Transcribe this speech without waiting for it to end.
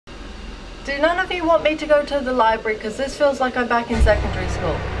Do none of you want me to go to the library? Because this feels like I'm back in secondary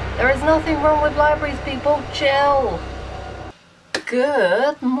school. There is nothing wrong with libraries, people. Chill.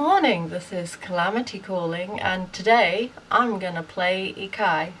 Good morning. This is Calamity calling, and today I'm gonna play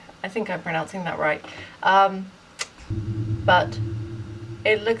Ikai. I think I'm pronouncing that right. But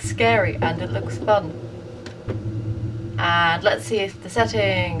it looks scary and it looks fun. And let's see if the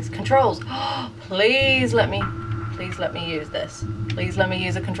settings, controls. Please let me use this. Please let me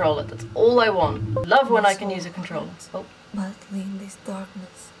use a controller. That's all I want. Love when I can use a controller. Oh. Battling in this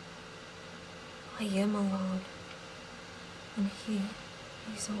darkness, I am alone, and he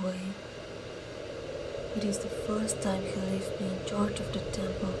is away. It is the first time he left me in charge of the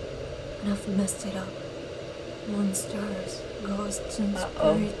temple, and I've messed it up. Monsters, ghosts, and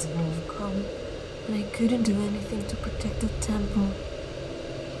spirits have come, and I couldn't do anything to protect the temple.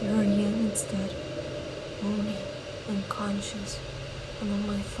 Here I am instead, moaning, unconscious, and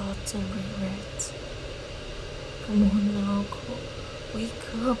all my thoughts and regrets. Come on now,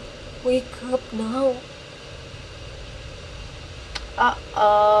 wake up now.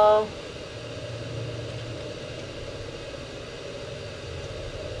 Uh-oh.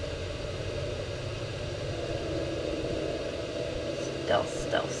 Stealth,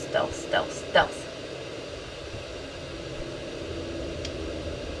 stealth, stealth, stealth, stealth.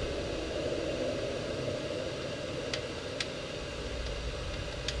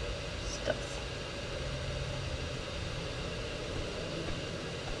 Stealth.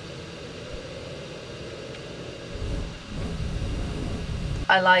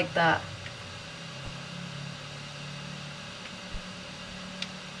 I like that.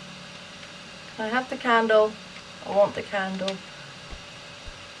 Can I have the candle? I want the candle.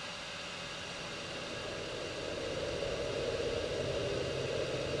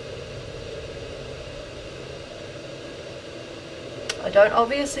 I don't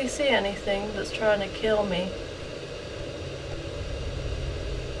obviously see anything that's trying to kill me.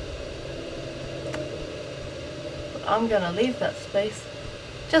 But I'm gonna leave that space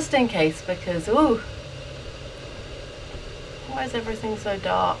just in case, because ooh, why is everything so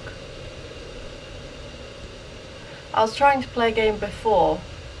dark? I was trying to play a game before,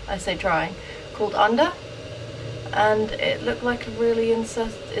 I say trying, called Under, and it looked like a really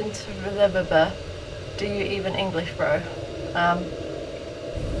do you even English, bro?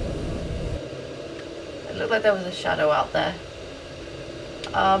 It looked like there was a shadow out there.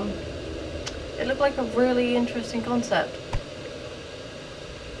 It looked like a really interesting concept.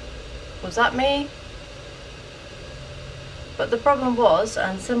 Was that me? But the problem was,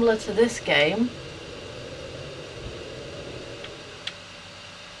 and similar to this game,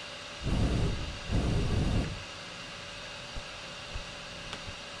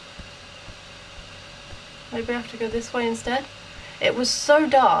 maybe I have to go this way instead. It was so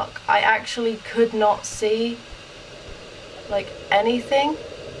dark, I actually could not see, like, anything.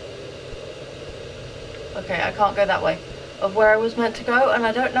 Okay, I can't go that way, of where I was meant to go, and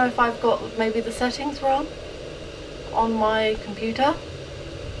I don't know if I've got maybe the settings wrong on my computer.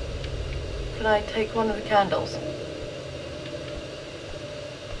 Can I take one of the candles?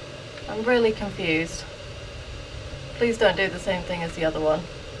 I'm really confused. Please don't do the same thing as the other one.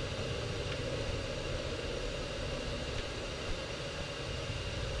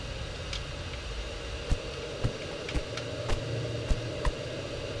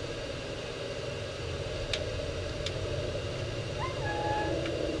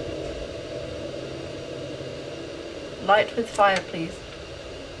 Light with fire, please.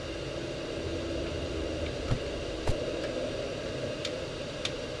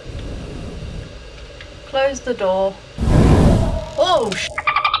 Close the door. Oh,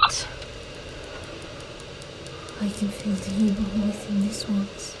 shit! I can feel the evil within these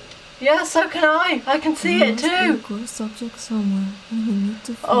ones. Yeah, so can I. I can see it too. There must be a cursed object somewhere, and we need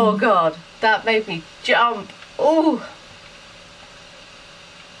to find Oh god, that made me jump. Ooh.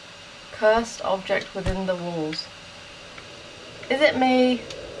 Cursed object within the walls. Is it me?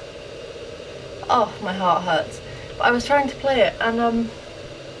 Oh, my heart hurts. But I was trying to play it, and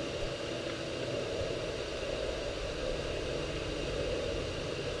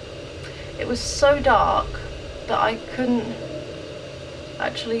it was so dark that I couldn't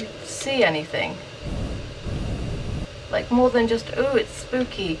actually see anything. Like, more than just, ooh, it's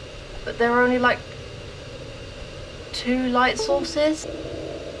spooky. But there are only like 2 light sources.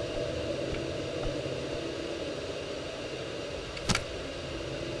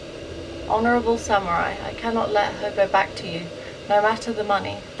 Honorable samurai, I cannot let her go back to you, no matter the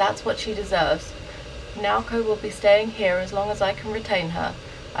money. That's what she deserves. Naoko will be staying here as long as I can retain her.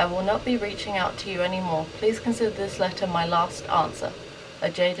 I will not be reaching out to you anymore. Please consider this letter my last answer. A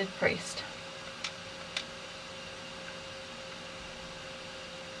jaded priest.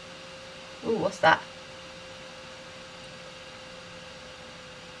 Ooh, what's that?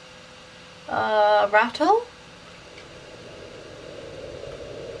 Rattle?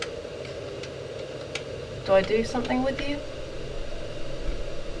 Do I do something with you?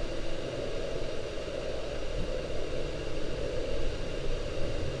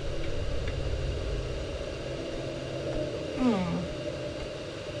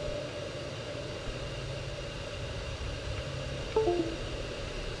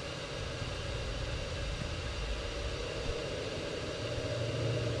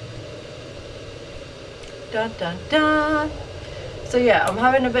 Dun dun dun. So yeah, I'm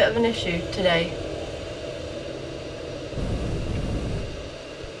having a bit of an issue today.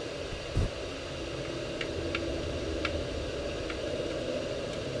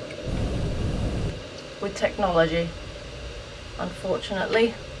 With technology,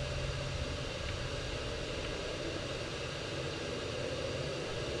 unfortunately.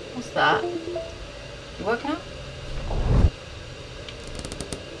 What's that? You work now?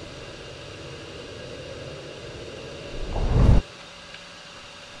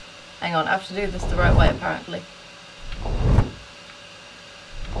 Hang on, I have to do this the right way apparently.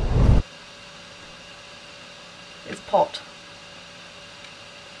 It's pot.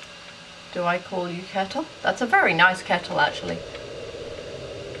 Do I call you kettle? That's a very nice kettle actually.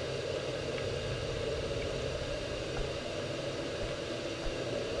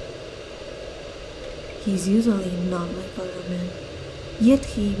 He's usually not like other men, yet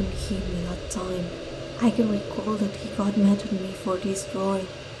he even gave me that time. I can recall that he got mad at me for this drawing,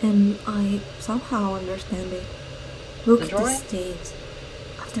 and I somehow understand it. Look at the stains.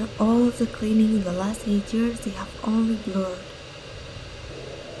 After all of the cleaning in the last 8 years, they have only blurred.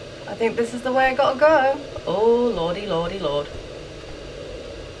 I think this is the way I gotta go. Oh, lordy, lordy, lord.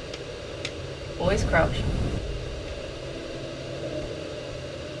 Always crouch.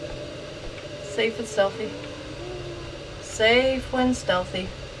 Safe and stealthy. Safe when stealthy.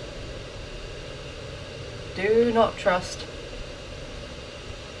 Do not trust.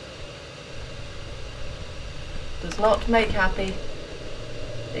 Does not make happy.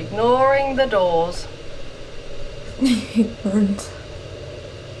 Ignoring the doors. It burned.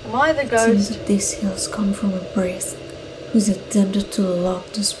 Am I the ghost? It seems that these hills come from a priest who's attempted to lock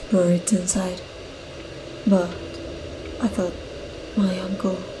the spirits inside. But I thought my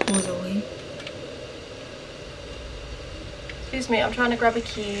uncle was away. Excuse me, I'm trying to grab a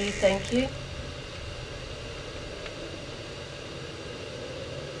key, thank you.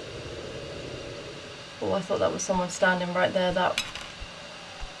 Oh, I thought that was someone standing right there.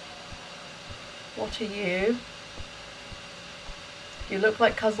 What are you? You look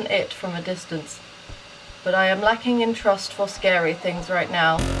like Cousin It from a distance. But I am lacking in trust for scary things right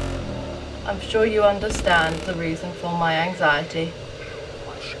now. I'm sure you understand the reason for my anxiety.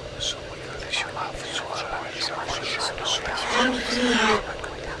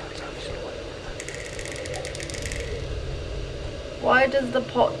 Why does the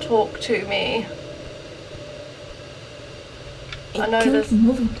pot talk to me? I can't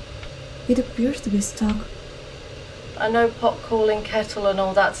move it. It appears to be stuck. I know pot calling kettle and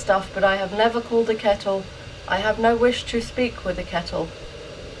all that stuff, but I have never called a kettle. I have no wish to speak with a kettle.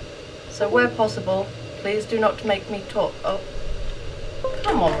 So where possible, please do not make me talk. Oh,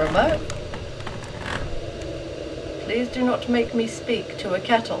 come on, remote. Please do not make me speak to a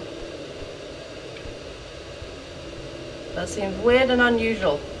kettle. That seems weird and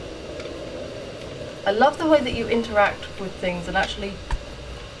unusual. I love the way that you interact with things and actually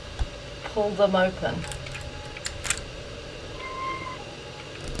pull them open.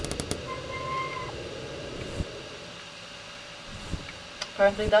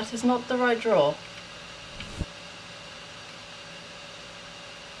 Apparently that is not the right drawer.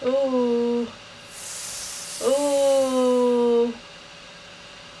 Ooh. Ooh.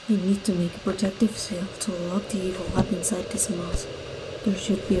 I need to make a protective seal to lock the evil up inside this mouse. There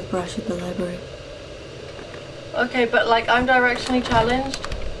should be a brush at the library. Okay, but like I'm directionally challenged.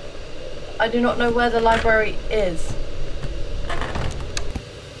 I do not know where the library is.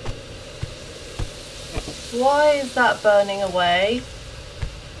 Why is that burning away?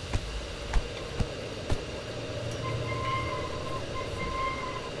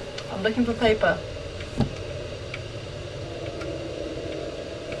 I'm looking for paper.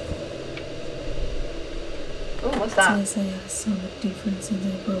 Oh, what's that? It says I have somewhat different since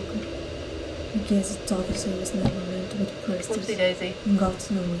I broke it. I guess it obviously was never meant to be the priestess. Whoopsie daisy. In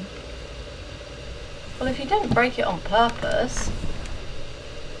God's knowing. Well, if you didn't break it on purpose.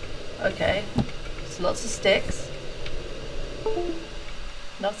 Okay. So lots of sticks.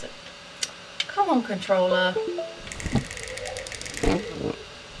 That's it. Come on, controller.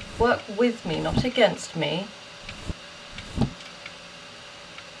 work with me, not against me.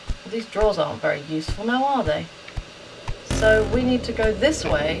 These drawers aren't very useful now, are they? So we need to go this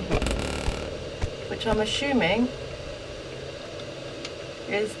way, which I'm assuming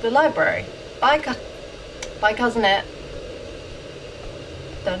is the library. Bye, cousin it.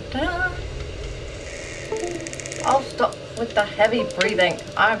 Dun dun. I'll stop with the heavy breathing.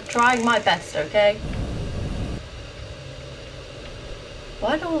 I'm trying my best, okay?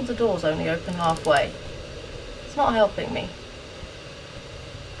 Why do all the doors only open halfway? It's not helping me.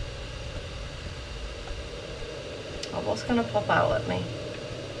 Oh, what's going to pop out at me?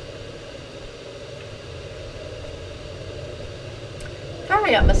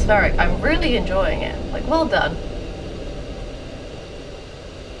 Very atmospheric. I'm really enjoying it. Like, well done.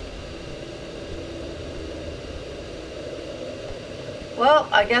 Well,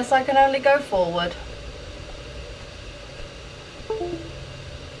 I guess I can only go forward.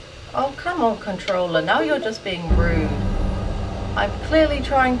 Oh, come on, controller. Now you're just being rude. I'm clearly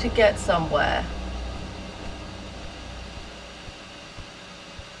trying to get somewhere.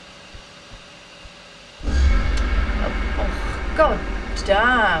 Oh, God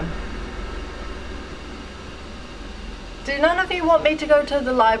damn. Do none of you want me to go to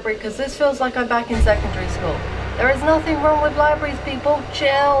the library? Because this feels like I'm back in secondary school. There is nothing wrong with libraries, people.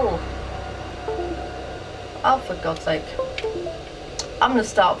 Chill. Oh, for God's sake. I'm going to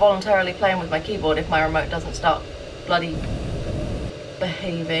start voluntarily playing with my keyboard if my remote doesn't start bloody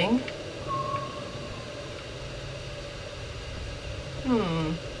behaving.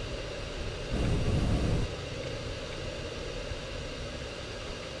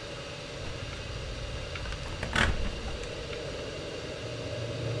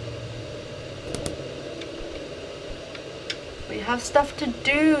 We have stuff to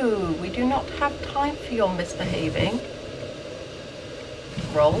do. We do not have time for your misbehaving.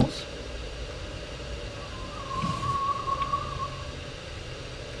 Rolls.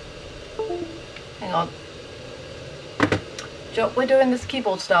 Hang on. We're doing this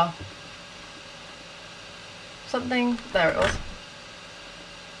keyboard star. Something. There it was.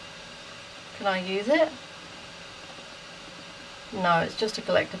 Can I use it? No, it's just a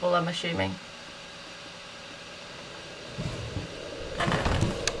collectible, I'm assuming.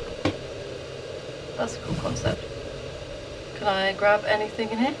 That's a cool concept. Can I grab anything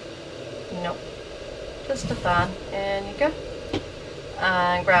in here? Nope. Just a fan. In you go.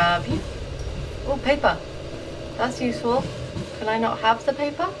 And grab you. Oh, paper. That's useful. Can I not have the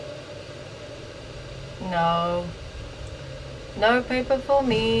paper? No. No paper for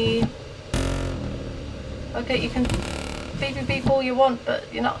me. Okay, you can beep all you want, but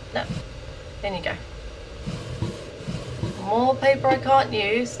you're not. No. In you go. More paper I can't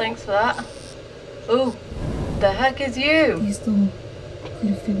use. Thanks for that. Ooh. The heck is you? This doll could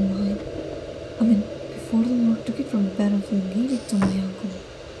have been mine. I mean, before the Lord took it from the battlefield and gave it to my uncle.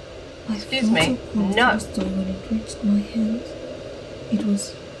 Excuse me? No. When it reached my hands, it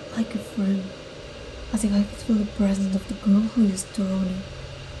was like a friend. As if I could feel the presence of the girl who used to own it.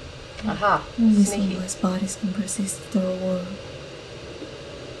 Aha. Only Sneaky. soulless bodies can persist through a world.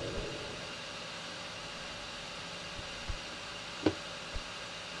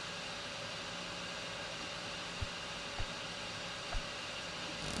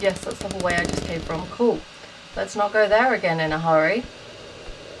 Yes, that's the whole way I just came from. Cool. Let's not go there again in a hurry.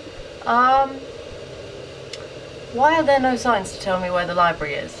 Why are there no signs to tell me where the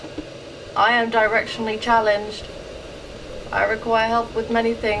library is? I am directionally challenged. I require help with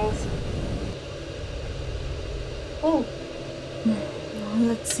many things. Oh.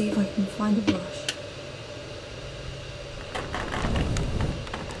 Let's see if I can find a brush.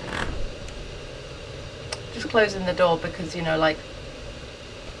 Just closing the door because, you know, like,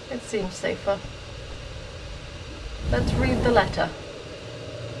 it seems safer. Let's read the letter.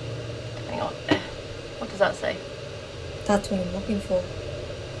 Hang on. What does that say? That's what I'm looking for.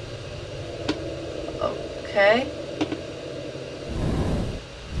 Okay.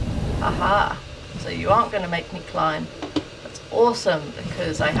 Aha. So you aren't going to make me climb. That's awesome,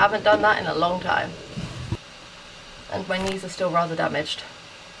 because I haven't done that in a long time. And my knees are still rather damaged.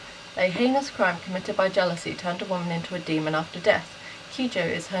 A heinous crime committed by jealousy turned a woman into a demon after death. Kijo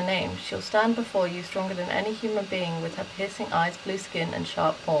is her name. She'll stand before you stronger than any human being, with her piercing eyes, blue skin, and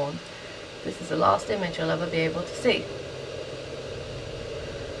sharp horns. This is the last image you'll ever be able to see.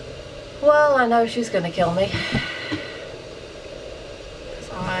 Well, I know she's gonna kill me. Because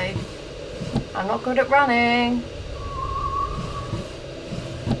I'm not good at running.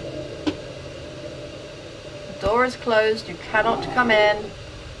 The door is closed. You cannot come in.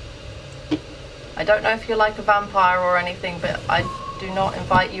 I don't know if you're like a vampire or anything, but I do not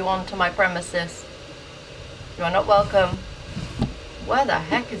invite you onto my premises. You are not welcome. Where the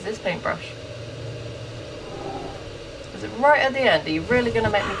heck is this paintbrush? Is it right at the end? Are you really going to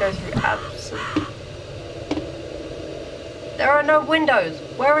make me go through absolute... There are no windows!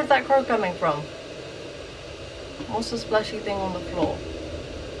 Where is that crow coming from? What's the splashy thing on the floor?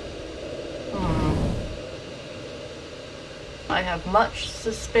 I have much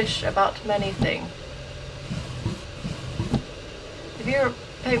suspicion about many things. If you're a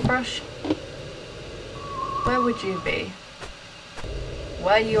paintbrush, where would you be?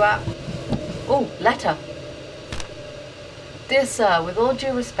 Where you at? Oh, letter! Dear sir, with all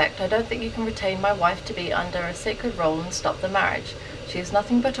due respect, I don't think you can retain my wife to be under a sacred role and stop the marriage. She is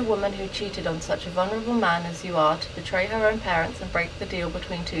nothing but a woman who cheated on such a vulnerable man as you are to betray her own parents and break the deal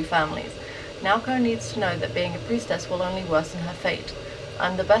between two families. Naoko needs to know that being a priestess will only worsen her fate.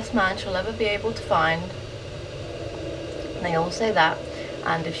 I'm the best man she'll ever be able to find. They all say that,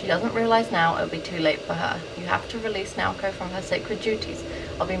 and if she doesn't realize now, it'll be too late for her. You have to release Naoko from her sacred duties.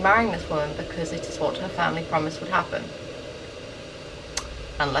 I'll be marrying this woman because it is what her family promised would happen.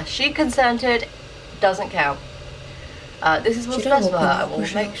 Unless she consented, doesn't count. This is what's best for her. I will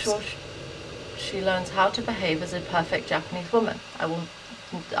make sure she learns how to behave as a perfect Japanese woman.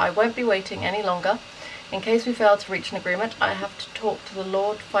 I won't be waiting any longer. In case we fail to reach an agreement, I have to talk to the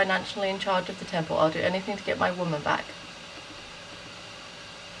Lord financially in charge of the temple. I'll do anything to get my woman back.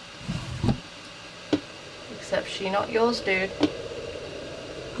 Except she not yours, dude.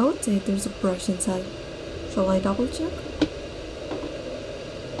 I would say there's a brush inside. Shall I double check?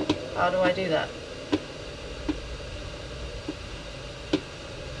 How do I do that?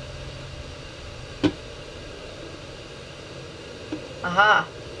 Aha!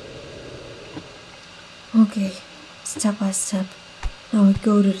 Okay, step by step. Now I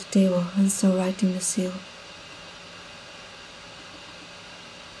go to the table and start writing the seal.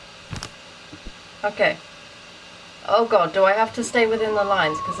 Okay. Oh god, do I have to stay within the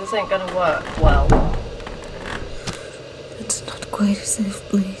lines? Because this ain't gonna work well. It's not quite a safe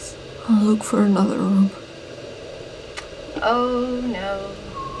place. I'll look for another room. Oh no.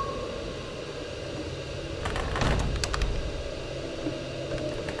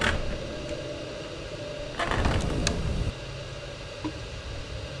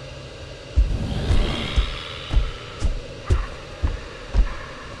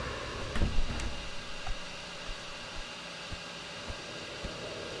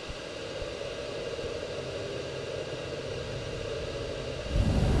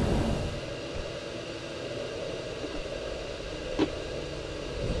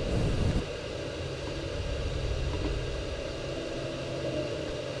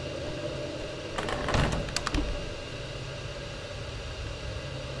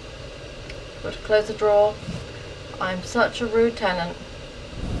 Got to close the drawer. I'm such a rude tenant.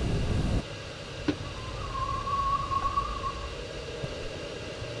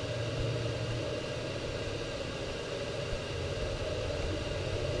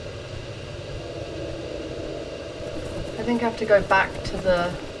 I think I have to go back to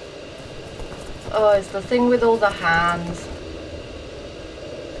the... Oh, it's the thing with all the hands.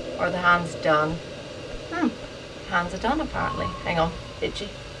 Or are the hands done? Hands are done apparently. Hang on, itchy.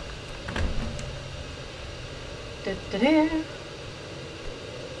 Da-da-da.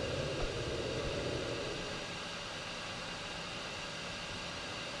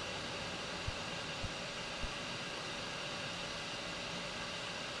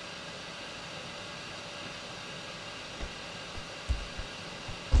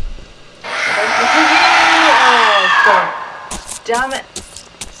 Oh, God. Damn it.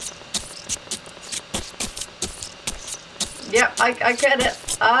 Yep, I get it.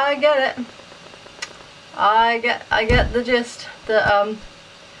 I get it. I get the gist.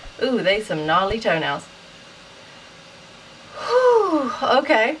 Ooh, they some gnarly toenails. Whew,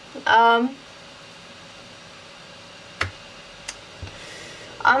 okay. I'm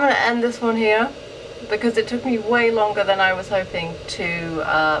gonna end this one here because it took me way longer than I was hoping to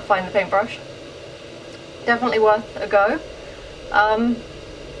find the paintbrush. Definitely worth a go.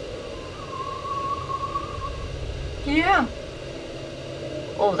 Yeah.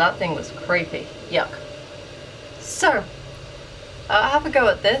 Oh, that thing was creepy. Yuck. So, have a go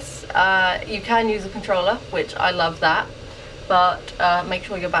at this. You can use a controller, which I love that, but make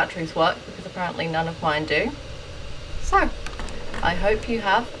sure your batteries work because apparently none of mine do. So, I hope you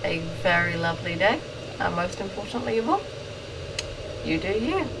have a very lovely day, and most importantly of all, you do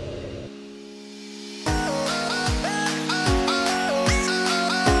you.